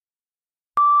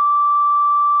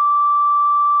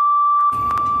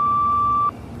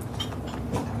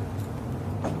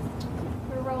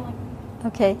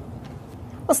Okay.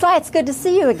 Well, Sly, it's good to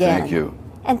see you again. Thank you.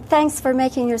 And thanks for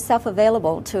making yourself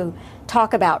available to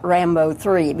talk about Rambo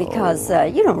 3, because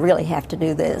you don't really have to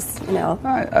do this, you know.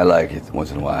 I like it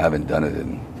once in a while. I haven't done it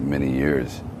in many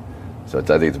years. So I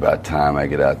think it's about time I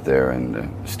get out there and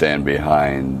stand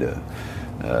behind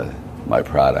my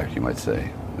product, you might say,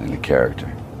 and the character.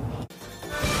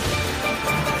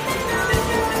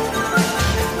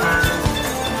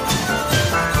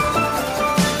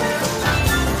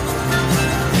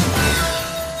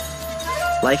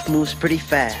 Life moves pretty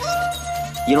fast.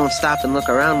 You don't stop and look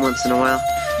around once in a while,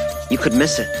 you could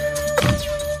miss it.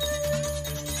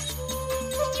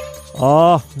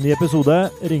 Ny episode.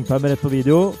 Ringperm rett på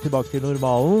video. Tilbake til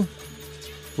normalen.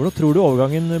 Hvordan tror du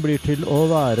overgangen blir til å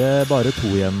være bare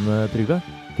 2 igjen, Trygve?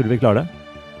 Tror du vi klarer det?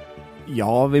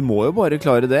 Ja, vi må jo bare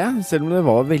klare det. Selv om det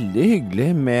var veldig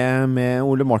hyggelig med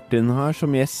Ole Martin her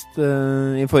som gjest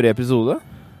i forrige episode.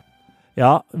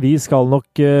 Ja, vi skal nok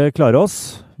klare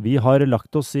oss. Vi har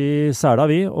lagt oss i sela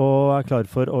vi, og er klar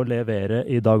for å levere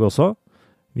i dag også.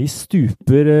 Vi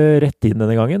stuper rett inn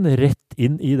denne gangen, rett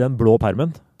inn i den blå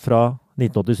permen fra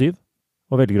 1987,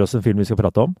 og velger oss en film vi skal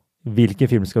prate om.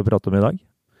 Hvilken film skal vi prate om i dag?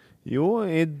 Jo,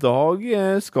 i dag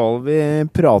skal vi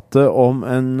prate om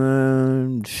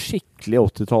en skikkelig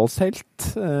 80-tallshelt.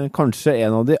 Kanskje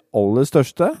en av de aller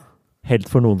største. Helt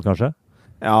for noen, kanskje?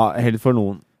 Ja, helt for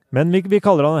noen. Men vi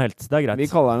kaller han en helt, det er greit.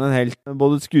 Vi kaller han en helt.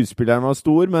 Både skuespilleren var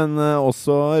stor, men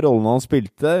også rollen han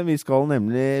spilte. Vi skal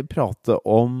nemlig prate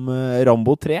om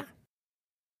Rambo 3.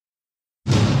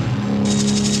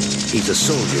 He's a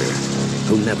soldier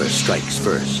who never strikes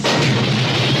first.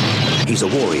 He's a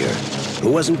warrior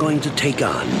who wasn't going to take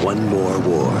on one more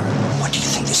war. What do you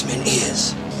think this man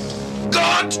is?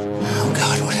 God! Oh,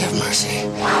 God, would have mercy.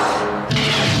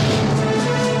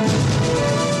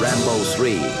 Rambo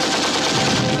 3.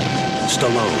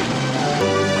 Stallone.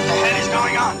 What the hell is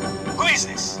going on? Who is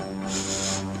this?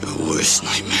 Your worst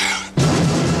nightmare.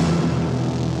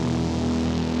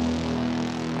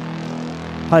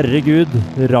 Herregud,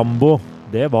 Rambo.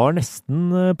 Det var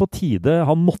nesten på tide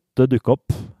han måtte dukke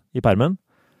opp i permen.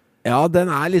 Ja, den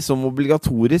er liksom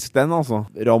obligatorisk, den altså.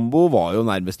 Rambo var jo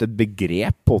nærmest et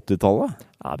begrep på 80-tallet.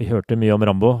 Ja, vi hørte mye om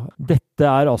Rambo. Dette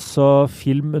er altså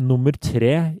film nummer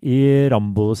 3 i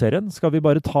Rambo-serien. Skal vi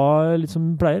bare ta,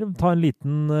 liksom pleier, ta en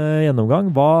liten gjennomgang?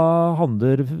 Hva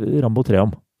handler Rambo 3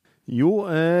 om? Jo,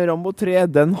 Rambo 3,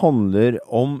 den handler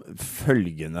om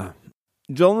følgende.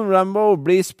 John Rambo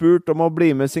blir spurt om å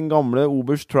bli med sin gamle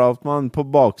oberst Troutman på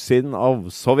baksiden av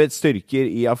Sovjets styrker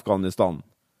i Afghanistan.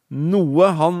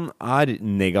 Noe han er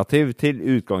negativ til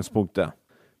utgangspunktet.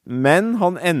 Men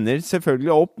han ender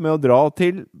selvfølgelig opp med å dra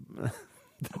til...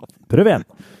 Prøv igjen.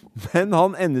 Men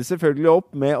han ender selvfølgelig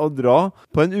opp med å dra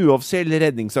på en uoffisiell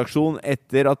redningsaksjon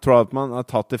etter at Troutman er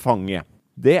tatt til fange.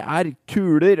 Det er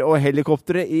kuler og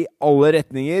helikoptere i alle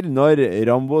retninger når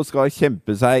Rambo skal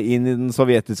kjempe seg inn i den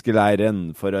sovjetiske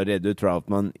leiren for å redde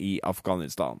Troutman i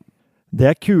Afghanistan. Det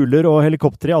er kuler og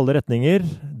helikopter i alle retninger.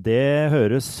 Det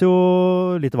høres jo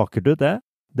litt vakkert ut, det.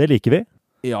 Det liker vi.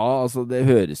 Ja, altså det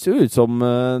høres jo ut som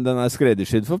den er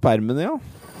skreddersydd for permen, ja.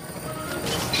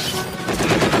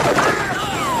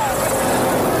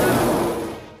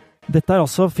 Dette er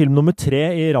altså film nummer 3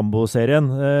 i Rambo-serien.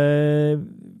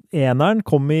 Eneren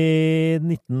kom i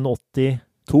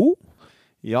 1982.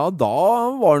 Ja, da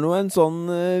var det en sånn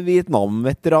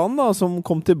Vietnam-veteran da, som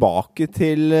kom tilbake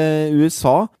til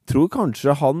USA. Tror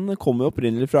kanskje han kom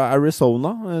opprinnelig fra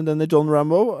Arizona, denne John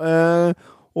Rambo.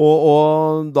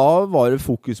 Og da var det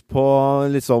fokus på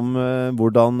liksom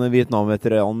hvordan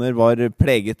Vietnam-veteraner var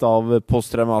preget av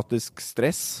posttraumatisk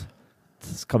stress.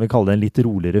 Skal vi kalle det en litt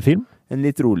roligere film? En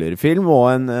litt roligere film,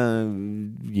 og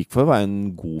gikk for å være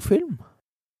en god film.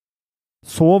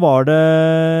 Så var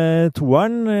det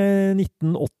toeren,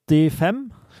 1985.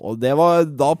 Og det var,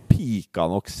 da pika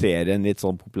nok serien litt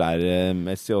sånn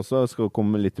populærmessig også. Jeg skal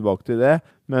komme litt tilbake til det.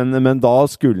 Men da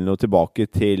skulle den jo tilbake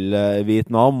til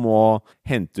Vietnam og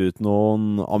hente ut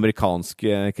noen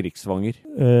amerikanske krigsfanger.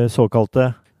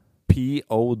 Såkalte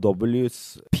POWs.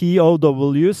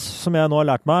 POWs, som jeg nå har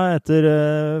lært meg etter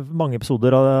mange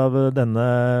episoder av denne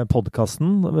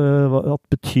podcasten, at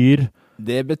betyr...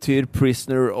 Det betyr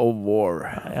Prisoner of War.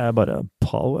 Jeg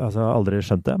har aldri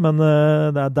skjønt det, men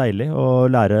det er deilig å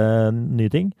lære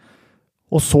nye ting.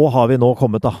 Og så har vi nå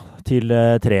kommet til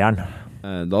treeren.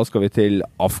 Da skal vi til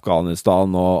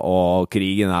Afghanistan, og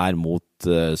krigen er mot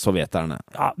sovjeterne.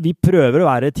 Ja, vi prøver å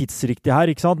være tidsriktig her,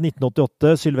 ikke sant?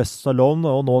 1988, Sylvester Stallone,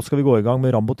 og nå skal vi gå i gang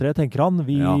med Rambo 3, tenker han.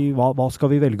 Hva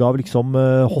skal vi velge av liksom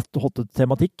hot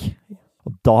tematikk?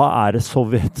 Og da er det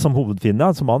Sovjet som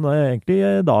hovedfiende, som han egentlig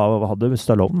da hadde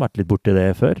Stallone vært litt borti det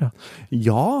før.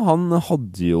 Ja, han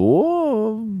hadde jo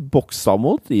boksa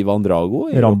mot Ivan Drago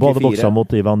i Rambo Rocky hadde boksa 4.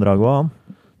 mot Ivan Drago, han.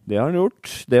 Det har han gjort.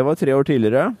 Det var 3 år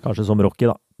tidligere. Kanskje som Rocky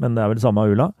da, men det er vel samme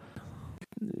Ula.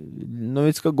 Når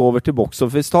vi skal gå over til box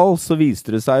office-tall, så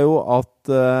viste det seg jo at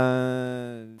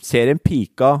serien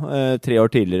pika 3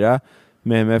 år tidligere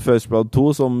med First Blood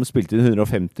 2, som spilte inn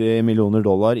 $150 millioner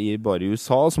bare i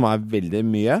USA, som er veldig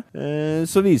mye.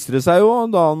 Så viste det seg jo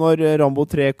da når Rambo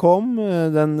 3 kom,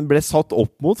 den ble satt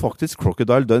opp mot faktisk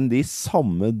Crocodile Dundee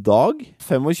samme dag,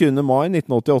 25. mai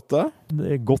 1988.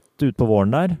 Det er godt ut på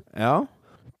våren der. Ja.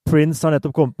 Prince har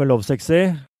nettopp kommet med Love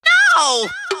Sexy.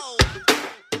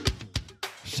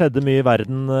 Skjedde mye i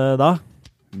verden da.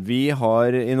 Vi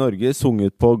har i Norge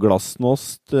sunget på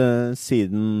Glasnost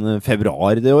siden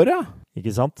februar det året.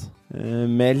 Ikke sant?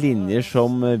 Med linjer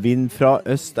som vind fra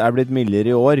øst er blitt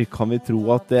mildere i år, kan vi tro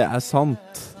at det er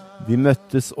sant. De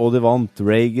møttes og de vant.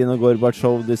 Reagan og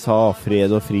Gorbatsjov, de sa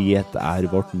fred og frihet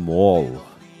er vårt mål.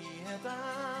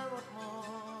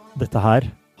 Dette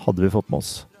her hadde vi fått med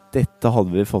oss. Dette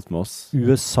hadde vi fått med oss.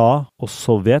 USA og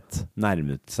Sovjet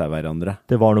Nærmet seg hverandre.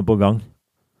 Det var noe på gang.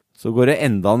 Så går det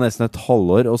enda nesten et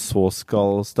halvår, og så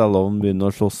skal Stallone begynne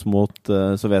å slåss mot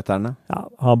sovjeterne. Ja,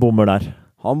 han bommer der.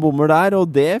 Han bommer der,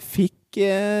 og det fikk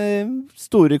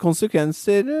store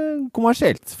konsekvenser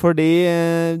kommersielt. Fordi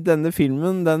denne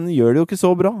filmen, den gjør det jo ikke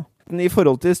så bra. I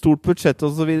forhold til stort budsjett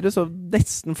og så videre, så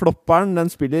nesten flopper den. Den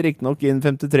spiller riktignok inn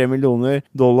 $53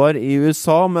 millioner i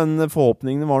USA, men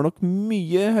forhåpningene var nok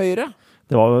mye høyere.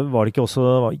 Det var det ikke også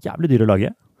det var jævlig dyr å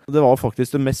lage? Det var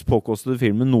faktisk den mest påkostede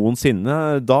filmen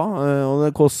noensinne da, og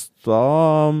det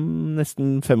kostet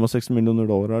nesten $65 millioner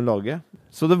å lage.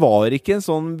 Så det var ikke en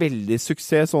sånn veldig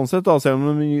suksess sånn sett, da, selv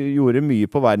om de gjorde mye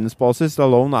på verdensbasis.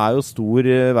 Stallone er jo stor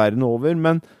verden over,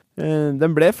 men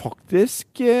den ble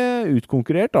faktisk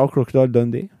utkonkurrert av Crocodile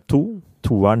Dundee 2.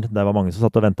 Toeren, det var mange som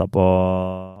satt og ventet på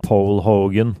Paul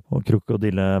Hogan og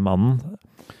Krokodillemannen.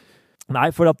 Nei,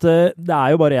 for at det er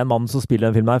jo bare en mann som spiller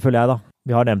den filmen her, føler jeg da.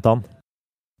 Vi har nevnt han.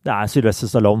 Det er Sylvester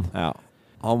Stallone. Ja,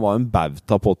 han var en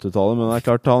bauta på 80-tallet, men det er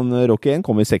klart, Rocky 1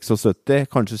 kom i 76,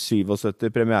 kanskje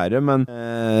 77 premiere, men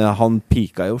han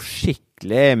pika jo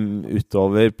skikkelig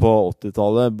utover på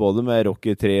 80-tallet, både med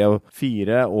Rocky 3 og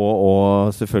 4,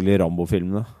 og selvfølgelig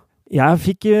Rambo-filmene. Jeg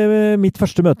fikk mitt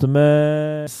første møte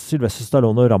med Sylvester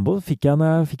Stallone og Rambo, fikk en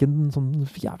sånn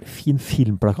jævlig fin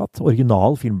filmplakat,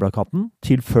 original filmplakaten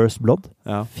til First Blood.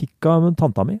 Ja. Fikk av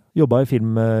tanta mi, jobbet i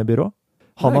filmbyrå.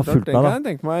 Han har fulgt meg da. Jeg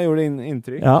tenker meg, jeg gjorde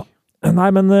inntrykk. Ja. Nei,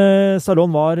 men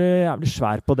Stallone var jævlig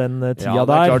svær på den tida der. Ja,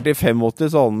 det er klart, i 85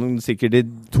 så hadde han sikkert de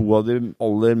 2 av de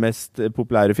aller mest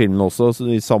populære filmene også,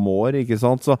 i samme år, ikke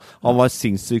sant? Så han var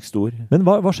sinnssykt stor. Men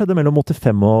hva skjedde mellom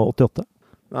 85 og 88?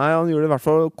 Nei, han gjorde i hvert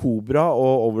fall Cobra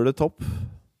og Over the Top.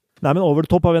 Nei, men Over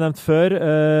the Top har vi nevnt før.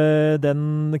 Den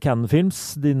Cannon Films,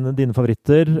 dine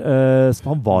favoritter,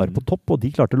 han var på topp, og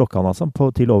de klarte å lokke han altså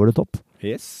til Over the Top.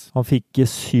 Yes. Han fikk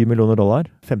 $7 millioner,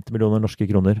 50 millioner norske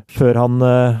kroner, før han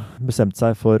bestemte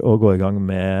seg for å gå i gang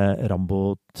med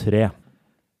Rambo 3.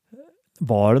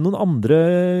 Var det noen andre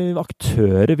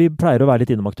aktører? Vi pleier å være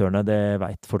litt innom aktørene. Det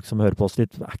vet folk som hører på oss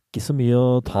litt. Det er ikke så mye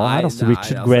å ta her. Altså,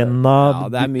 Richard Grenna. Ja,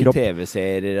 det er mye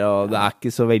TV-serier, og det er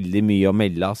ikke så veldig mye å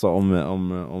melde altså,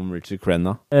 om Richard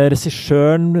Grenna.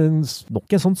 Regissøren, nok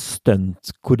en sånn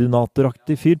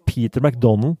stuntkoordinatoraktig fyr, Peter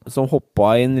McDonald. Som hoppa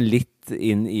litt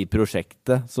inn i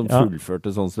prosjektet, som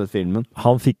fullførte sånn sett filmen.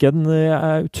 Han fikk en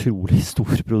utrolig stor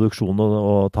produksjon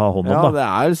å ta hånd om. Ja, det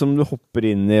er liksom du hopper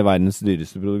inn i verdens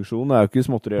dyreste produksjon. Det er jo ikke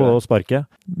småtteri å gjøre. På sparket.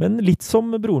 Men litt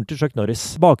som broren til Chuck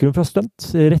Norris. Bakgrunn fra stunt,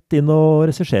 rett inn og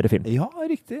regissere film. Ja,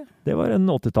 riktig. Det var en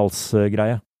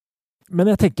 80-tallsgreie. Men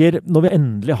jeg tenker, når vi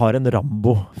endelig har en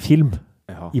Rambo-film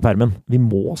i permen, vi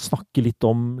må snakke litt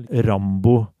om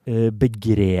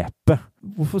Rambo-begrepet.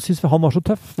 Hvorfor synes vi han var så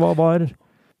tøff? Hva var...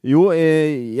 Jo,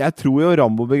 jeg tror jo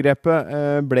Rambo-begrepet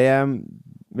ble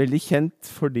veldig kjent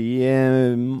fordi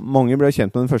mange ble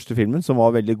kjent med den første filmen, som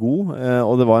var veldig god,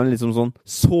 og det var en liksom sånn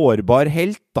sårbar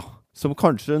helt, da, som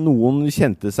kanskje noen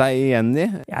kjente seg igjen i.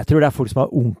 Jeg tror det er folk som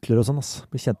har onkler og sånn,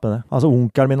 blir kjent med det. Altså,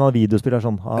 onkelen min hadde videospiller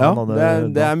sånn.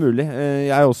 Det er mulig.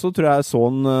 Jeg også tror jeg så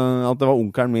at det var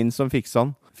onkelen min som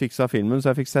fiksa filmen,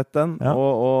 så jeg fikk sett den,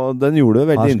 og den gjorde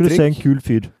veldig inntrykk. Her skulle du se en kul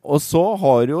fyr. Og så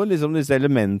har jo liksom disse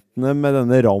elementene med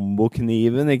denne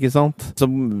Rambo-kniven, ikke sant,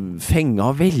 som fenga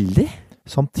veldig.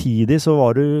 Samtidig så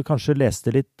var du kanskje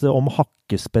leste litt om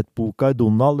hakkespettboka i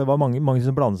Donald. Det var mange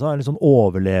som blandet seg. En litt sånn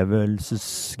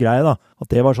overlevelsesgreie da. At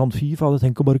det var sånn, fy faen,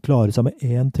 tenk å bare klare seg med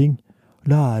én ting.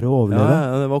 Lære å overleve.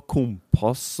 Ja, det var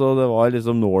kompass, og det var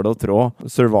liksom nål og tråd.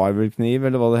 Survival-kniv,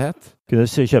 eller hva det het. Kunne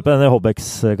kjøpe den i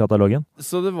Hobbex-katalogen.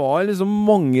 Så det var liksom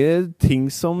mange ting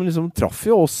som liksom traff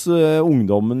jo oss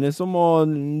ungdommen, liksom.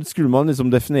 Og skulle man liksom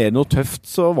definere noe tøft,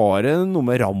 så var det noe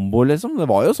med Rambo, liksom. Det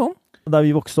var jo sånn. Da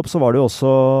vi vokste opp, så var det jo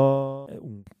også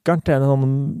onkelen til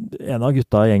en av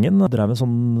gutta i gjengen. Drev en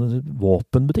sånn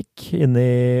våpenbutikk inne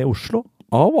i Oslo.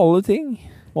 Av alle ting.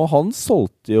 Og han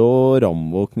solgte jo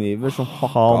Rambo-kniver som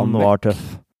Han var tøff.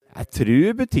 Jeg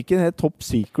tror butikken het Top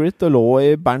Secret og lå i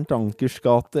Bernt Ankers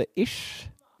gate-ish.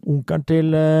 Onkelen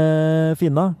til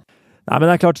Finna. Nei, men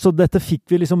det er klart, så dette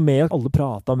fikk vi liksom med. Alle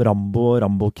pratet om Rambo og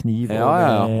Rambo-kniv.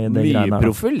 Ja. Det Mye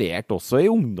profilert også i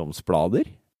ungdomsblader.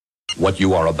 What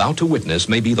you are about to witness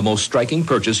may be the most striking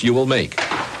purchase you will make.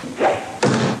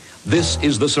 This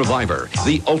is the Survivor,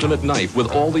 the ultimate knife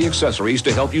with all the accessories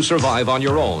to help you survive on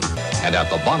your own. And at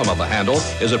the bottom of the handle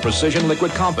is a precision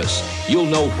liquid compass. You'll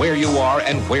know where you are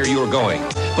and where you're going.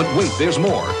 But wait, there's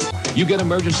more. You get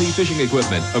emergency fishing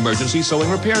equipment, emergency sewing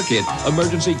repair kit,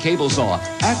 emergency cable saw,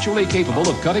 actually capable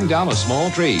of cutting down a small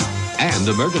tree, and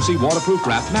emergency waterproof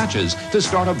wrapped matches to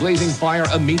start a blazing fire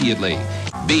immediately.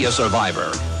 Be a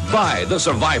survivor. Buy the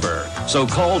Survivor. So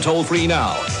call toll-free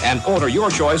now and order your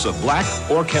choice of black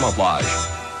or camouflage.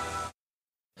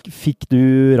 Fikk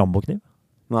du Rambo-kniv?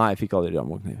 Nei, jeg fikk aldri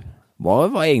Rambo-kniv.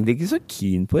 Var egentlig ikke så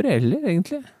keen på det heller,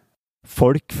 egentlig.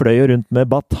 Folk fløy jo rundt med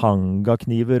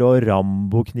Batanga-kniver og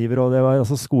Rambo-kniver, og det var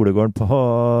altså skolegården på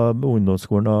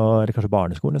ungdomsskolen, eller kanskje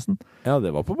barneskolen nesten. Ja,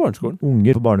 det var på barneskolen.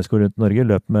 Unger på barneskolen rundt Norge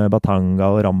løp med Batanga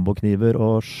og Rambo-kniver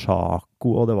og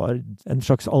Shaco, og det var en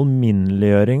slags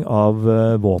alminneliggjøring av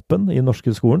våpen i den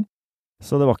norske skolen.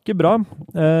 Så det var ikke bra.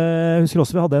 Jeg husker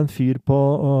også vi hadde en fyr på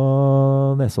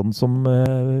Nesodden som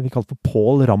vi kalte for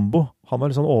Paul Rambo. Han var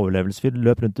en sånn overlevelsesfyr,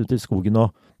 løp rundt ute i skogen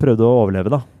og prøvde å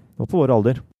overleve da. Det var på vår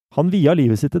alder. Han via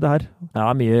livet sitt til det her. Ja,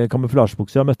 mye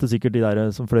kamuflasjebukser. Jeg møtte sikkert de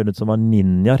der som fløy rundt som var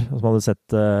ninjaer, som hadde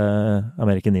sett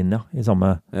American Ninja i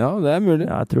samme... Ja, det er mulig.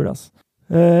 Ja, jeg tror det, altså.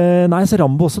 Nei, så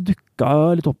Rambo også dukka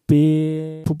litt opp i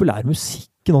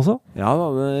populærmusikken også. Ja,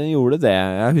 det gjorde det.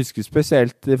 Jeg husker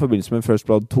spesielt i forbindelse med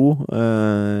First Blood 2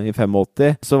 i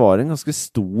 85, så var det en ganske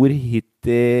stor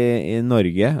hit i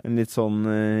Norge. En litt sånn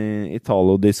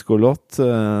Italo-disco-låt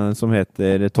som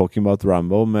heter Talking About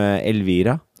Rambo med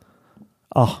Elvira.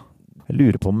 Jeg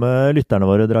lurer på om lytterne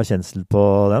våre drar kjensel på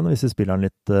den, hvis vi spiller den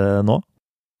litt nå.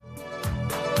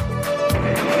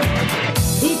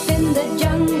 Deep in the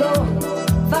jungle,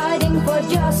 fighting for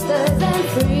justice and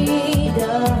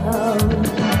freedom.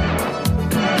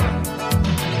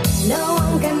 No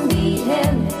one can beat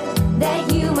him, that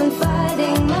human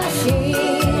fighting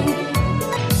machine.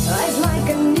 Eyes like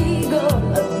an eagle,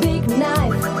 a big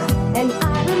knife, an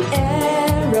iron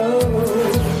arrow.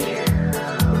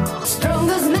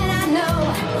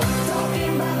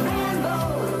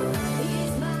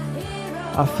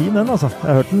 Ja, fin den, altså. Jeg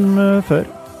har hørt den før.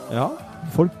 Ja.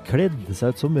 Folk kledde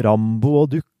seg ut som Rambo og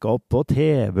dukka opp på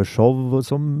TV-show, og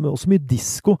så mye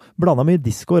disco. Blanda mye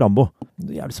disco og Rambo.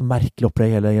 Det er så merkelig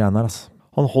opplegg hele greiene her, altså.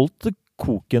 Han holdt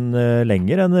koken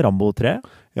lenger enn Rambo 3.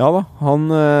 Ja da,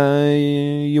 han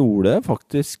gjorde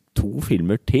faktisk 2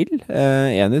 filmer til.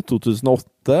 En i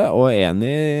 2008 og en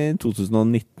i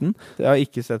 2019. Jeg har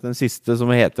ikke sett den siste, som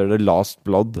heter The Last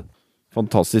Blood.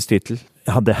 Fantastisk titel.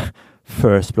 Ja, det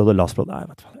First Blood og Last Blood. Nei,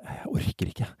 vet du hva, jeg orker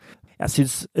ikke. Jeg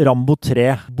synes Rambo 3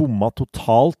 bomma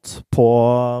totalt på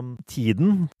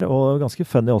tiden, og ganske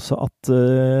funny også at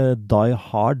Die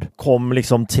Hard kom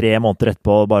liksom 3 måneder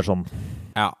etterpå, bare sånn.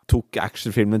 Ja, tok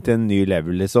actionfilmen til en ny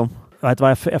level, liksom. Vet du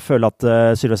hva, jeg føler at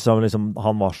Sylvester Stallone liksom,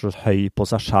 han var så høy på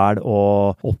seg selv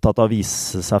og opptatt av å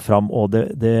vise seg fram, og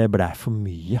det ble for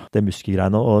mye, det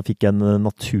muskelgreiene, og fikk en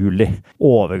naturlig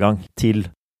overgang til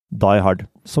Die Hard,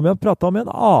 som vi har pratet om i en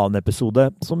annen episode,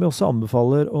 som vi også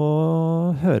anbefaler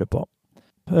å høre på.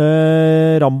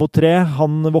 Rambo 3,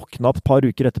 han våkna opp et par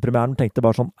uker etter premieren og tenkte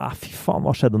bare sånn, fy faen,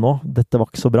 hva skjedde nå? Dette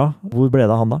var ikke så bra. Hvor ble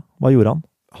det av han da? Hva gjorde han?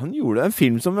 Han gjorde en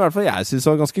film som i hvert fall jeg synes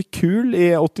var ganske kul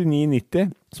i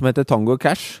 89-90, som heter Tango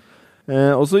Cash.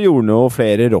 Og så gjorde han jo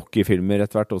flere Rocky-filmer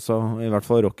etter hvert også, i hvert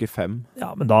fall Rocky 5.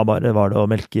 Ja, men da bare var det å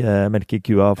melke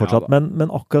kua fortsatt. Ja,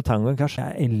 men akkurat Tango Cash,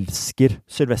 jeg elsker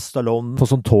Sylvester Stallone på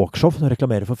sånn talkshow når han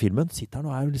reklamerer for filmen. Sitter han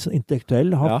og er jo litt sånn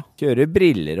intellektuell. Ja, kjører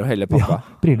briller og hele pakka.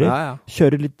 Ja, briller. Ja.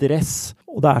 Kjører litt dress.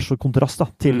 Og det er så kontrast da,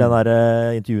 til den der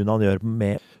intervjuen han gjør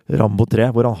med Rambo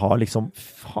 3, hvor han har liksom,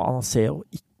 faen, han ser jo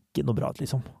ikke noe bra ut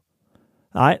liksom.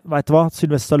 Nei, vet du hva?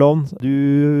 Sylvester Stallone,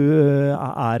 du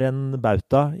er en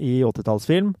bauta i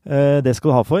 80-tallsfilm. Det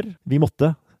skal du ha for. Vi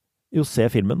måtte jo se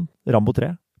filmen Rambo 3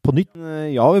 på nytt.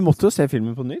 Ja, vi måtte jo se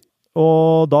filmen på nytt.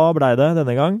 Og da ble det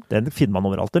denne gang. Den finner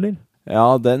man overalt, eller?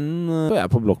 Ja, den så jeg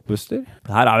på Blockbuster.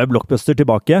 Her er vi Blockbuster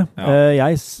tilbake. Ja.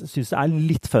 Jeg synes det er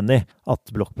litt funny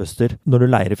at Blockbuster, når du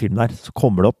leier film der, så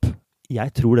kommer det opp.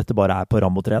 Jeg tror dette bare er på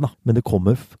Rambo 3 da, men det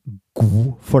kommer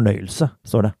god fornøyelse,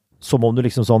 står det. Som om du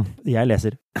liksom sånn, jeg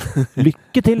leser.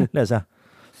 Lykke til, leser jeg.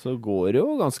 Så går det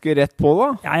jo ganske rett på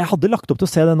da. Ja, jeg hadde lagt opp til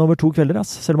å se den over 2 kvelder,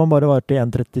 selv om han bare var til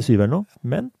 1,37 eller noe.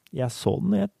 Men jeg så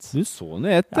den i ett. Du så den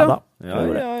i ett, Ja da. Ja.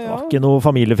 Det var ikke noe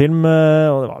familiefilm,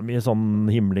 og det var mye sånn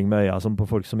himling med øya som på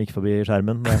folk som gikk forbi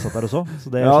skjermen når jeg satt der og så.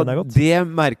 Så det skjønner jeg godt. Det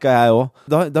merket jeg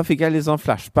også. Da fikk jeg litt sånn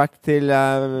flashback til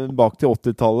bak til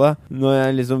 80-tallet. Når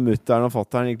jeg liksom mutteren og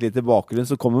fatteren gikk litt i bakgrunnen,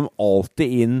 så kom de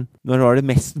alltid inn når det var de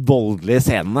mest voldelige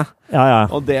scenene. Ja.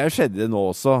 Og det skjedde nå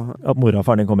også. At mora og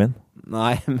faren din kom inn.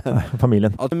 Nei, men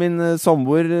Familien. at min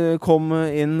samboer kom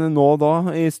inn nå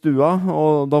da i stua,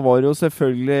 og da var det jo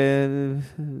selvfølgelig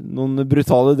noen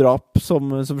brutale drap som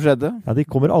skjedde. Ja, de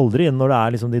kommer aldri inn når det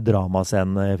er liksom de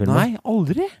dramascenene i filmen. Nei,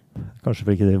 aldri. Kanskje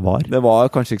fordi ikke det var. Det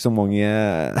var kanskje ikke så mange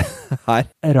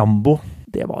her. Rambo.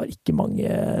 Det var ikke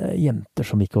mange jenter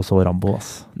som gikk og så Rambo,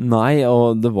 ass. Nei,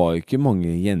 og det var jo ikke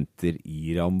mange jenter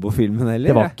i Rambo-filmen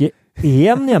heller. Det var ikke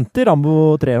én jente i Rambo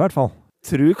 3 i hvert fall.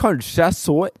 Tror kanskje jeg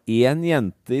så en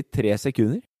jente i 3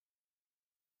 sekunder.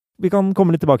 Vi kan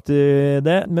komme litt tilbake til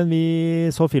det, men vi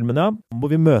så filmen, ja. Hvor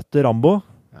vi møter Rambo.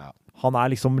 Ja. Han er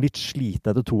liksom litt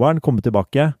sliten etter toeren, kommet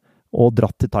tilbake og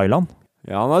dratt til Thailand.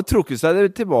 Ja, han har trukket seg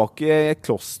tilbake i et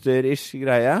kloster-ish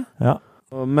greie. Ja.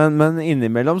 Men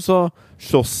innimellom så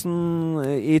slåss han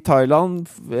i Thailand,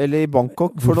 eller i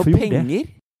Bangkok, for Hvorfor noe gjorde det?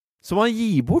 penger som han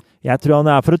gir bort. Jeg tror han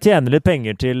er for å tjene litt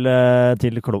penger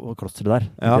til klosteret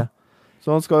der. Ja. Så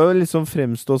han skal jo liksom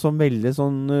fremstå som veldig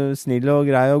sånn snill og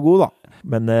grei og god, da.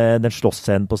 Men den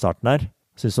slåssscenen på starten her,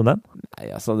 synes du om den? Nei,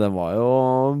 altså, den var jo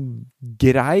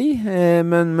grei,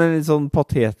 men med litt sånn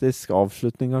patetisk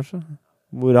avslutning, kanskje.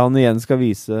 Hvor han igjen skal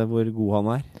vise hvor god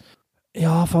han er.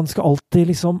 Ja, for han skal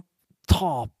alltid liksom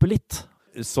tape litt.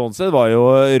 Sånn sett var jo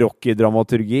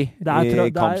Rocky-dramaturgi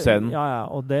i kampscenen. Ja,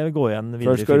 og det går igjen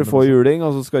videre. Først skal du få juling,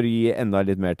 og så skal du gi enda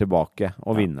litt mer tilbake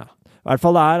og vinne. I hvert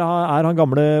fall er han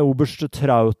gamle oberst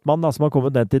Trautmann da, som har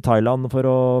kommet ned til Thailand for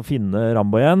å finne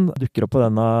Rambo igjen. Dukker opp på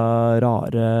denne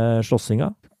rare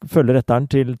slåssinga. Følger etter han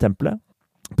til tempelet.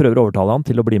 Prøver å overtale han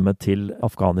til å bli med til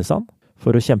Afghanistan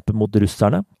for å kjempe mot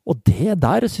russerne. Og det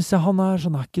der synes jeg han er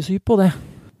sånn ikke syk på det.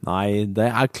 Nei, det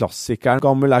er klassikeren.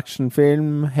 Gammel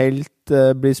actionfilm. Helt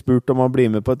blir spurt om å bli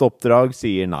med på et oppdrag,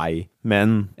 sier nei,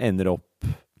 men ender opp.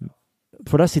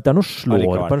 For der sitter han og slår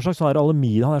på en slags sånn her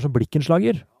aluminium, han er sånn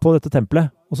blikkenslager på dette tempelet.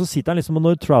 Og så sitter han liksom, og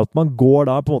når Troutman går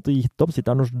da på en måte gitt opp,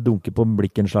 sitter han og dunker på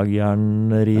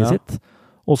blikkenslageriet sitt.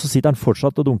 Og så sitter han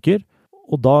fortsatt og dunker,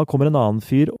 og da kommer en annen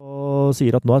fyr og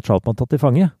sier at nå er Troutman tatt til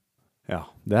fange. Ja,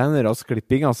 det er en rask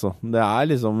klipping, altså. Det er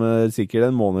liksom sikkert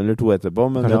en måned eller 2 etterpå.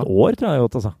 Men kanskje et år, tror jeg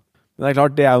godt, altså. Men det er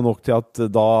klart, det er jo nok til at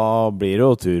da blir det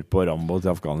jo tur på Rambo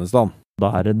til Afghanistan. Da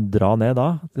er det dra ned da,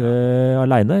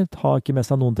 alene, har ikke med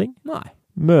seg noen ting. Nei.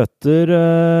 Møter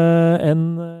en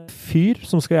fyr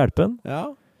som skal hjelpe en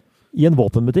i en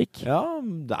våpenbutikk. Ja,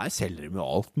 der selger de med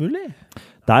alt mulig.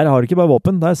 Der har de ikke bare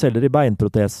våpen, der selger de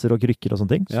beinproteser og krykker og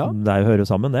sånne ting. Ja. Så det hører jo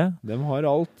sammen, det. De har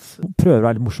alt. Prøver å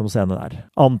være litt morsom scene der.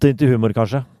 Antynt til humor,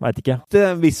 kanskje. Vet ikke.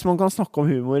 Hvis man kan snakke om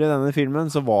humor i denne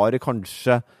filmen, så var det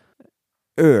kanskje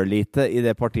ørlite i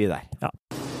det partiet der. Ja.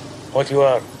 What you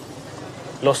are?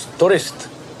 Lost tourist?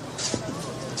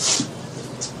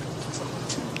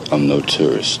 I'm no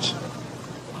tourist.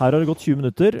 Her har det gått 20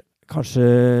 minutter. Kanskje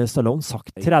Stallone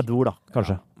sagt 30 ord da,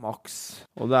 kanskje. Ja, maks.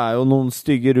 Og det er jo noen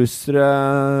stygge russere,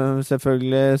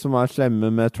 selvfølgelig, som er slemme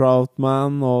med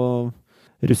Troutman, og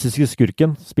russiske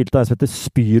skurken, spilt av en som heter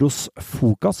Spyros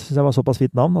Fokas, synes jeg var såpass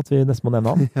fint navn at vi nesten må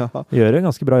nevne han. Ja. Gjør en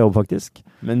ganske bra jobb, faktisk.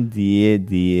 Men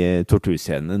de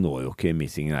torturscenene når jo ikke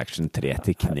Missing in Action 3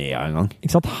 til knea engang.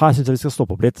 Ikke sant? Her synes jeg vi skal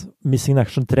stoppe opp litt. Missing in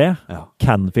Action 3,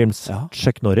 Cannon Films,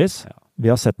 Chuck Norris.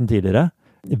 Vi har sett den tidligere.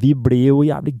 Vi blir jo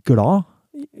jævlig glad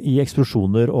i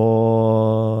eksplosjoner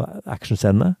og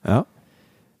actionscenene. Ja.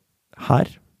 Her,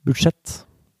 budsjett,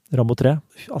 Rambo 3,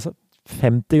 altså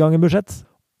 50 ganger budsjett,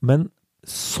 men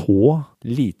så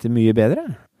lite mye bedre.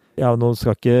 Ja, nå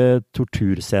skal ikke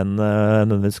torturscenen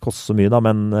nødvendigvis koste så mye da,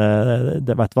 men vet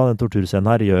du hva, den torturscenen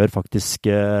her gjør faktisk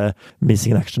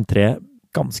Missing in Action 3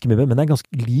 ganske mye, men det er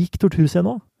ganske lik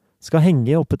torturscenen også. Skal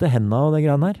henge oppe til hendene og det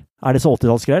greiene her. Er det så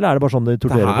 80-tallsgreier, eller er det bare sånn de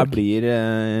torturerer folk? Det her blir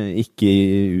ikke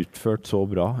utført så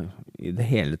bra i det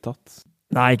hele tatt.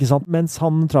 Nei, ikke sant. Mens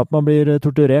Troutman blir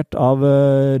torturert av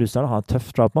russerne. Han er tøff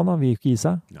Troutman, da. Vil ikke gi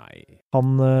seg. Nei.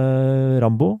 Han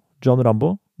Rambo, John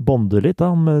Rambo, Bonde litt da,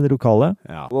 med det lokale.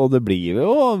 Ja, og det blir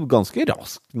jo ganske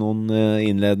raskt noen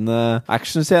innledende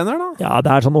actionscener da. Ja,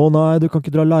 det er sånn, å nei, du kan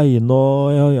ikke dra alene,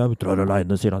 og ja, jeg drar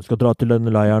alene, sier han. Skal dra til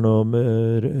denne leiren og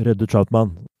redde Troutman.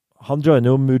 Han joiner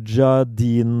jo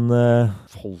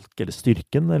Mujahideen-folk, eller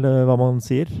styrken, eller hva man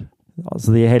sier.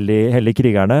 Altså de hellige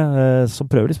krigerne, som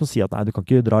prøver liksom å si at nei, du kan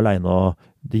ikke dra alene, og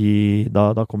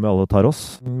da kommer jo alle og tar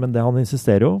oss. Men det han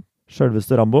insisterer jo,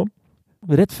 selveste Rambo.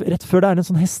 Rett før det er en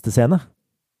sånn hestescene.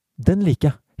 Den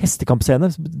liker jeg. Hestekampscene,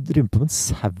 rymper med en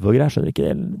sau og greier, skjønner ikke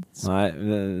det. Nei,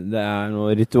 det er noe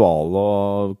ritual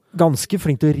og... Ganske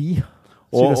flink til å ri.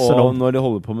 Og når de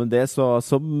holder på med det,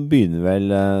 så begynner vel,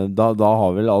 da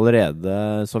har vel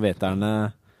allerede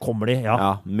sovjeterne... Kommer de,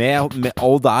 ja.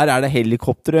 Og der er det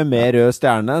helikoptere med rød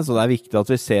stjerne, så det er viktig at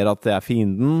vi ser at det er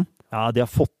fienden. Ja, de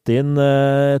har fått inn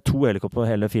 2 helikopter på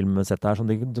hele filmsettet her, som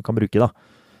de kan bruke da.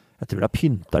 Jeg tror de har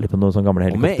pyntet litt på noen sånne gamle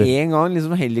helikopter. Og med en gang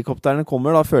liksom helikopterne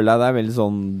kommer, da føler jeg det er veldig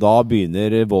sånn, da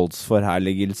begynner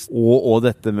voldsforherleggelse, og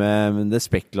dette med det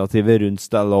spekulative rundt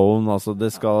Stallone, altså det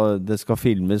skal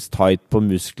filmes tight på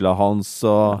muskler hans,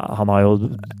 og... Ja, han har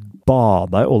jo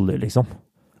badet i olje, liksom.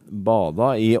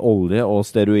 Bada i olje og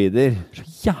steroider. Så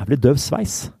jævlig døv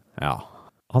sveis. Ja.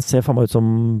 Han ser faen meg ut som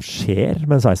skjer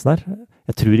med sveisen her.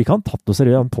 Jeg tror ikke han tatt noe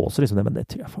seriøst. Han påstår liksom det, men det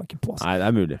tror jeg faen ikke på. Altså. Nei, det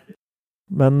er mulig.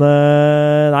 Men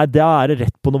nei, det er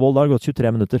rett på noe vold. Da har det gått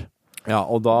 23 minutter. Ja,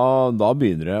 og da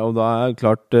begynner det. Og da er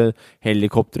klart,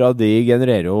 helikoptera, de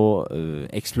genererer jo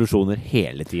eksplosjoner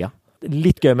hele tida.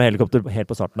 Litt gøy med helikopter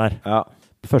helt på starten her. Ja.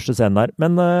 Første scenen der.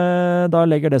 Men da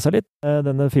legger det seg litt.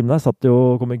 Denne filmen her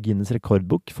kommer Guinness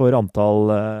rekordbok for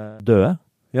antall døde.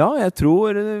 Ja, jeg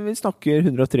tror vi snakker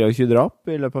 123 drap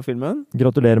i løpet av filmen.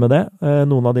 Gratulerer med det.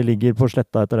 Noen av de ligger på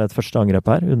sletta etter det første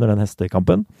angrepet her, under den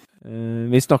hestekampen.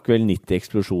 Vi snakker vel 90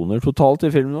 eksplosjoner totalt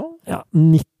i filmen nå? Ja,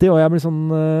 90, og jeg blir sånn...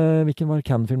 hvilken var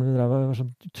Cannes-filmen? Jeg var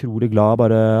sånn utrolig glad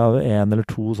bare av 1 eller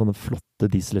 2 sånne flotte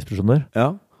dieseleksplosjoner.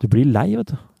 Ja. Du blir lei,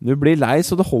 vet du. Du blir lei,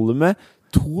 så det holder med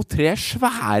 2-3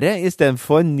 svære i stedet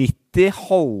for 90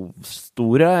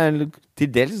 halvstore, eller til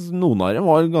dels noen av dem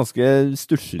var ganske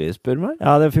stusslige, spør meg.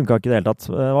 Ja, det funket ikke i det hele tatt.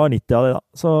 Det var 90 av det da.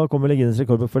 Så kommer Guinness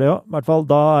rekordbok for det også. I hvert fall,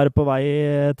 da er det på vei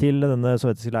til denne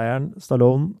sovjetiske leiren.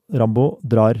 Stallone, Rambo,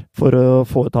 drar for å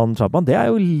få ut han Chapman. Det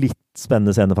er jo litt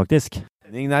spennende scene, faktisk.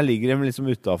 Der ligger de liksom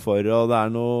utenfor, og det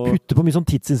er noe... Putter på mye sånn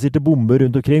tidsinnstilte bomber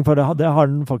rundt omkring, for det har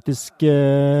den faktisk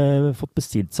fått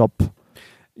bestilt seg opp.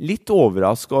 Litt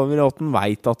overrasket over at han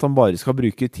vet at han bare skal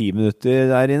bruke 10 minutter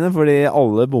der inne, fordi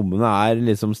alle bombene er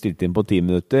liksom stilt inn på 10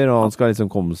 minutter, og han skal liksom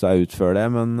komme seg ut før det,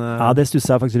 men... Ja, det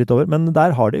stusser jeg faktisk litt over, men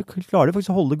der klarer de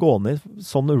faktisk å holde det gående i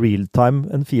sånn real-time,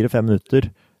 en 4-5 minutter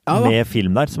med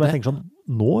film der, som jeg tenker sånn,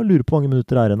 nå lurer på hvor mange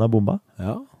minutter er en av bomba.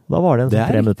 Ja. Da var det en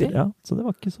sånn 3 minutter. Ja, så det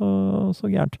var ikke så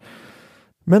gærent.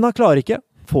 Men han klarer ikke,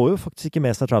 får jo faktisk ikke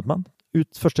med seg Troutman ut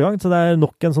første gang, så det er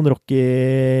nok en sånn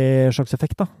Rocky-slags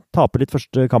effekt da. Taper litt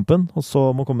første kampen, og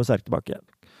så må komme sterkt tilbake.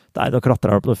 Da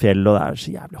klatrer han opp noe fjell, og det er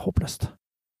så jævlig håpløst.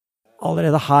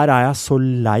 Allerede her er jeg så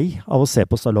lei av å se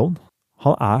på Stallone.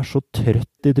 Han er så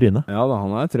trøtt i trynet. Ja da,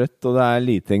 han er trøtt, og det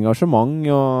er lite engasjement,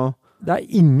 og... Det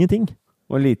er ingenting.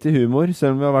 Og lite humor,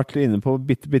 selv om vi har vært inne på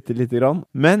bitte lite grann.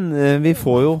 Men vi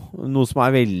får jo noe som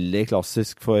er veldig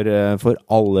klassisk for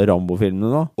alle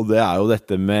Rambo-filmene da. Og det er jo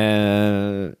dette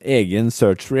med egen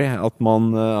surgery, at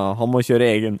han må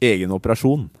kjøre egen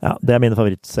operasjon. Ja, det er min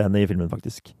favorittscene i filmen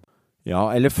faktisk.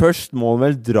 Ja, eller først må han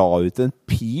vel dra ut en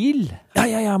pil? Ja,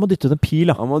 jeg må dytte ut en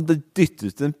pil, ja. Han må dytte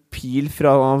ut en pil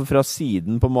fra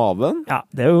siden på maven. Ja,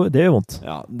 det gjør vondt.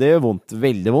 Ja, det gjør vondt.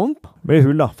 Veldig vondt. Det blir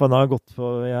hull da, for han har gått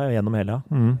gjennom hele,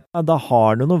 ja. Ja, da har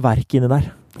han noe verk inni der.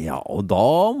 Ja, og da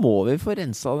må vi få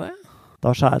rensa det.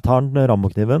 Da tar han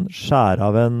Rambo-kniven, skjærer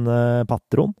av en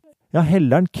patron. Ja,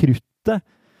 heller han kruttet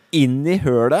inn i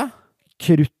hølet.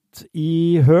 Krutt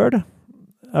i høl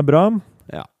er bra.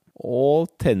 Ja. Og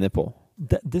tenner på.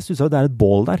 Det synes jeg det er et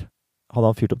bål der. Hadde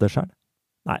han fyrt opp det selv?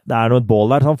 Nei, det er noe et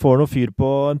bål der. Han får noe fyr på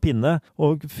en pinne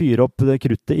og fyrer opp det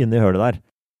kruttet inne i hølet der.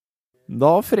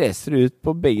 Da freser det ut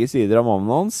på begge sider av mannen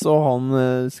hans, og han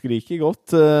skriker godt.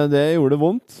 Det gjorde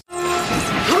vondt.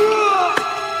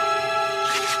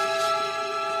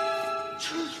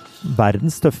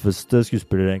 Verdens tøffeste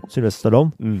skuespiller, Sylvester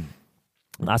Stallone.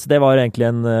 Nei, så det var egentlig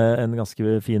en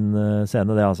ganske fin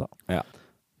scene, det altså. Ja.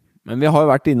 Men vi har jo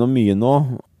vært innom mye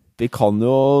nå. Vi kan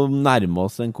jo nærme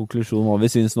oss en konklusjon hva vi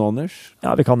synes nå, Anders.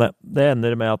 Ja, vi kan det. Det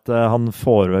ender med at han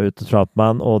får ut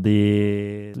Troutman, og de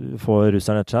får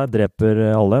russerne etter seg,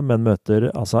 dreper alle, men møter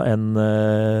altså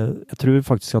jeg tror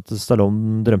faktisk at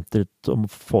Stallone drømte litt om å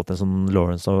få til en sånn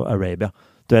Lawrence of Arabia.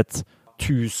 Du vet,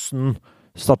 1000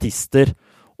 statister,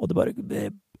 og det bare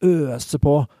øser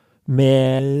på.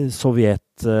 med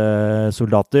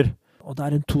sovjetsoldater. Og det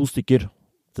en 2 stykker.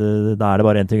 Da det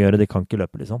bare en ting å gjøre, de kan ikke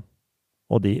løpe, liksom.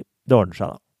 Og det ordner seg,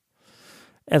 da.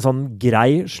 En sånn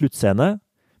grei sluttscene,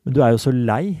 men du jo så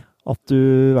lei at du,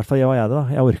 i hvert fall jeg da,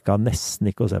 jeg orket nesten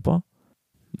ikke å se på.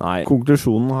 Nei,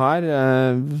 konklusjonen her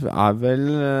vel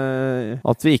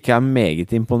at vi ikke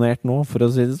meget imponert nå, for å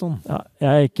si det sånn. Ja,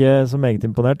 jeg ikke så meget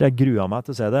imponert. Jeg gruet meg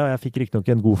til å se det, og jeg fikk riktig nok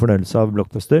en god fornøyelse av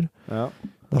Blockbuster. Ja.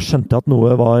 Da skjønte jeg at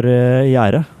noe var i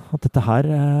gjære. At dette her,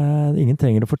 ingen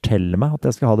trenger å fortelle meg at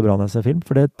jeg skal ha det bra når jeg ser film,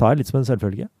 for det tar jeg litt som en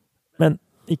selvfølge. Men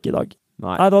ikke i dag.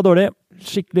 Nei, det var dårlig.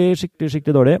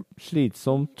 Skikkelig dårlig.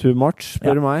 Slitsomt, too much,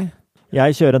 spør du meg.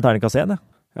 Jeg kjører en terningkast 1, jeg.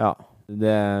 Ja,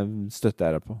 det støtter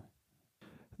jeg deg på.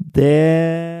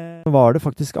 Det var det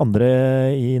faktisk andre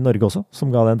i Norge også, som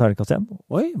ga det en terningkast 1.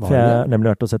 Oi, for jeg har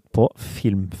nemlig vært og sett på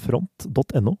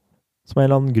filmfront.no, som av en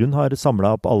eller annen grunn har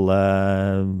samlet opp alle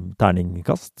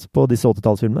terningkast på disse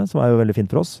 80-tallsfilmene, som jo veldig fint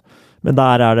for oss. Men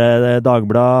der det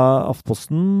Dagbladet,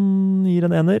 Aftenposten gir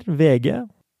en ener, VG,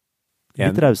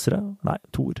 litt rausere. Nei,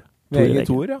 Tor. VG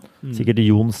Tor, ja. Sikkert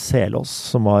Jon Selås,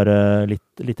 som var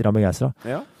litt begeistret.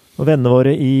 Ja. Og vennene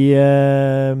våre i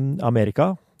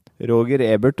Amerika, Roger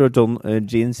Ebert og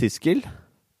Gene Siskel.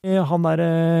 Han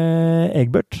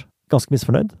Egbert, ganske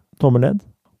misfornøyd. Tommel ned.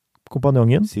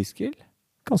 Kompanjongen. Siskel?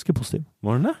 Ganske positiv.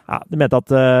 Var den det? Ja, de mente at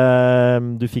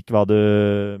du fikk hva du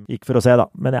gikk for å se, da.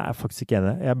 Men jeg faktisk ikke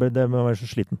enig. Jeg var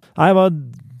så sliten. Nei, jeg var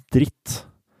dritt.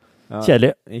 Ja,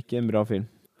 kjedelig. Ikke en bra film.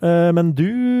 Men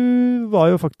du var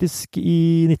jo faktisk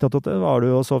i 1988, var du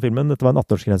og så filmen. Dette var en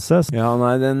 18-årsgrense. Ja,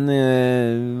 nei,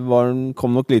 den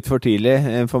kom nok litt for tidlig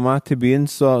for meg til byen,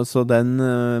 så den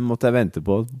måtte jeg vente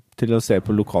på til å se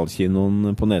på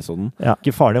lokalkinoen på Nesodden. Ja,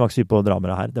 ikke faren din var ikke syk på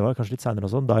dramer her. Det var kanskje litt senere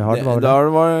også. Die Hard var det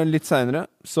var litt senere,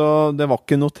 så det var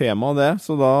ikke noe tema av det,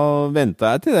 så da ventet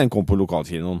jeg til den kom på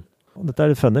lokalkinoen. Dette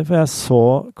litt funny, for jeg så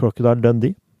Crocodile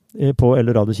Dundee på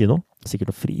Eldorado kino. Sikkert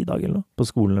noe fridag eller noe, på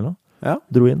skolen eller noe. Ja.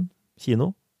 Dro inn, kino,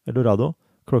 Eldorado,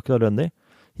 Crocodile Dundee,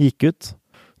 gikk ut.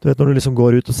 Du vet når du liksom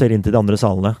går ut og ser inn til de andre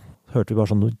salene, hørte vi bare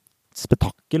sånn noe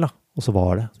spetakkel da, og så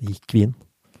var det, gikk vi inn,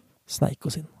 sneik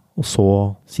oss inn, og så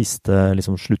siste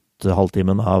liksom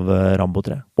slutthalvtimen av Rambo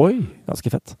 3. Oi!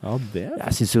 Ganske fett. Ja, det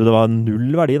Jeg synes jo det var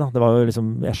null verdi da, det var jo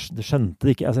liksom, jeg skjønte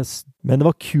det ikke, men det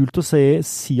var kult å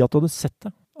si at du hadde sett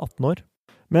det, 18 år.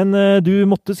 Men du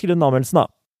måtte skrive en anmeldelse da.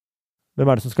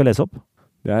 Hvem det som skal lese opp?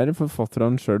 Det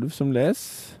forfatteren selv som les.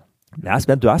 Jeg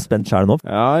spent, du spent selv nå.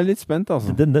 Ja, jeg litt spent,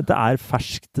 altså. Det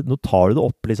ferskt, nå tar du det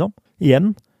opp, liksom.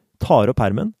 Igjen, tar opp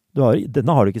permen.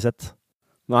 Denne har du ikke sett.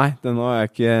 Nei, den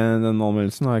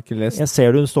anmeldelsen har jeg ikke lest. Jeg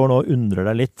ser du står nå og undrer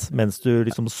deg litt, mens du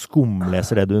liksom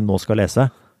skumleser det du nå skal lese.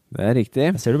 Det riktig.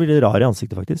 Jeg ser du blir litt rar i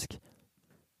ansiktet, faktisk.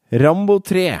 Rambo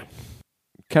 3.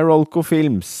 Carolco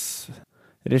Films.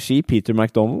 Regi Peter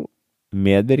McDonald.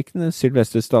 Medvirkende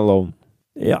Sylvester Stallone.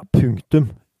 Ja, punktum.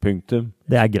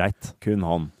 Det greit. Kun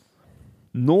han.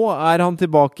 Nå han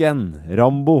tilbake igjen.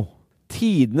 Rambo.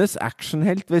 Tidenes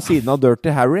actionhelt ved siden av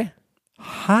Dirty Harry.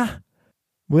 Hæ?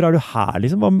 Hvor du her,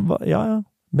 liksom? Ja.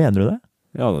 Mener du det?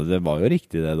 Ja, det var jo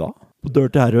riktig det da. På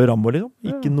Dirty Harry og Rambo, liksom?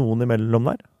 Ikke noen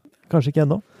imellom der? Kanskje ikke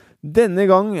ennå?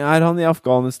 Denne gang han i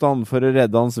Afghanistan for å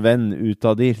redde hans venn ut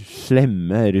av de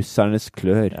slemme russernes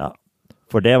klør. Ja,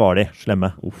 for det var de,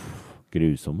 slemme. Uff,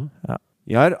 grusomme. Ja.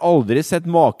 Jeg har aldri sett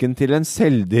maken til en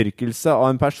selvdyrkelse av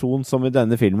en person som i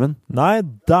denne filmen. Nei,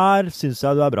 der synes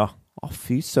jeg du bra.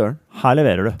 Fy søren. Her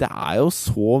leverer du. Det jo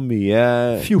så mye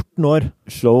 14 år.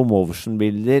 Slow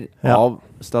motion-bilder av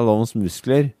Stallones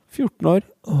muskler. 14 år.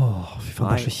 Fy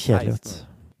faen, det så kjedelig ut.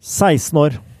 16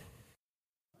 år.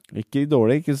 Ikke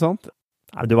dårlig, ikke sant?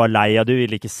 Nei, du var lei av, du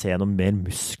ville ikke se noe mer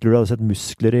muskler. Du hadde sett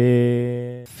muskler i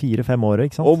 4-5 år,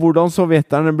 ikke sant? Og hvordan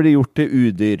sovjeterne blir gjort til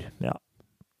udyr. Ja.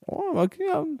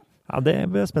 Ja, det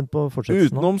ble jeg spent på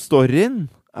fortsettelsen. Utenom storyen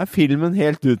filmen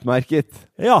helt utmerket.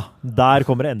 Ja, der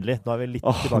kommer det endelig. Nå vi litt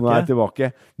tilbake. Nå jeg tilbake.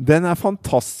 Den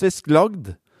fantastisk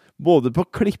lagd, både på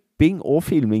klipping og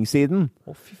filmingssiden.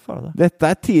 Fy faen.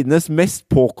 Dette tidenes mest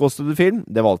påkostede film.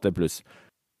 Det var alt det pluss.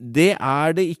 Det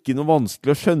det ikke noe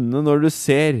vanskelig å skjønne når du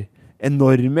ser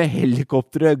enorme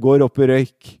helikoptere går opp i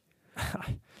røyk.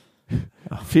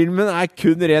 Filmen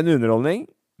kun ren underholdning.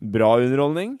 Bra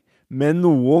underholdning. Men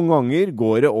noen ganger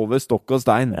går det over stokk og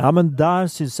stein. Ja, men der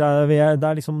synes jeg det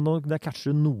liksom, der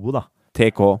catcher du noe da.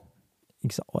 TK.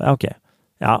 Ikke sant? Ja, ok.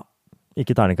 Ja,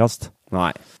 ikke terningkast. Nei.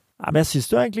 Ja, men jeg synes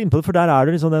du egentlig inne på det, for der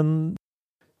du liksom den...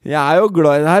 Jeg jo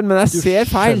glad i det her, men jeg ser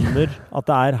feil. Du skjønner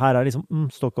at her liksom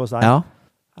stokk og stein. Ja.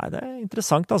 Nei, det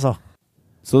interessant, altså.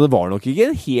 Så det var nok ikke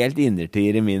en helt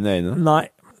innertier i mine øyne? Nei,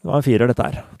 det var en 4 dette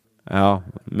her. Ja,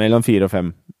 mellom 4 og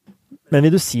 5. Men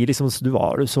vil du si liksom, du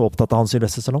var så opptatt av han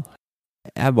Sylvester Stallone?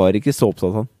 Jeg var ikke så opptatt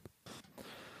av han.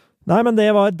 Nei, men det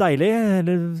var deilig,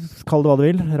 eller kall det hva du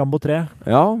vil, Rambo 3.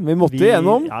 Ja, vi måtte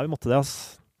igjennom. Ja, vi måtte det,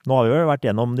 ass. Nå har vi jo vært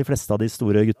gjennom de fleste av de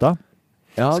store gutta.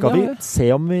 Ja, Skal vi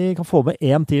se om vi kan få med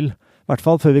en til? I hvert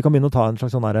fall før vi kan begynne å ta en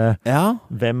slags sånn derre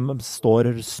hvem står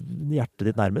hjertet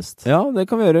ditt nærmest? Ja, det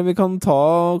kan vi gjøre. Vi kan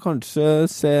kanskje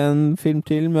se en film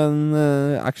til med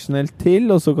en actionhelt til,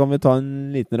 og så kan vi ta en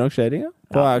liten rangering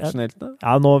på actionheltene.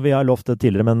 Ja, vi har lovt det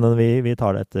tidligere, men vi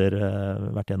tar det etter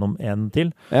vært gjennom en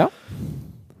til. Ja.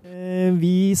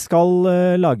 Vi skal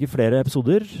lage flere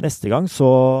episoder. Neste gang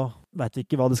så vet vi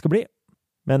ikke hva det skal bli.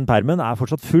 Men permen er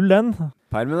fortsatt full, den.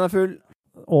 Permen er full.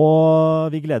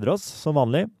 Og vi gleder oss, som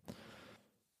vanlig.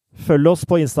 Følg oss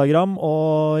på Instagram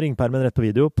og ringpermen rett på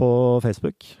video på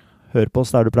Facebook. Hør på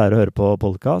oss der du pleier å høre på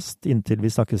podcast. Inntil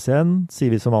vi snakkes igjen,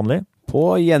 sier vi som vanlig.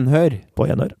 På gjenhør. På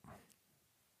gjenhør.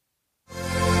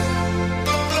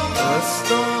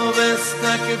 Øst og vest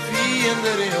er ikke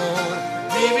fiender i år.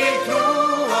 Vi vil tro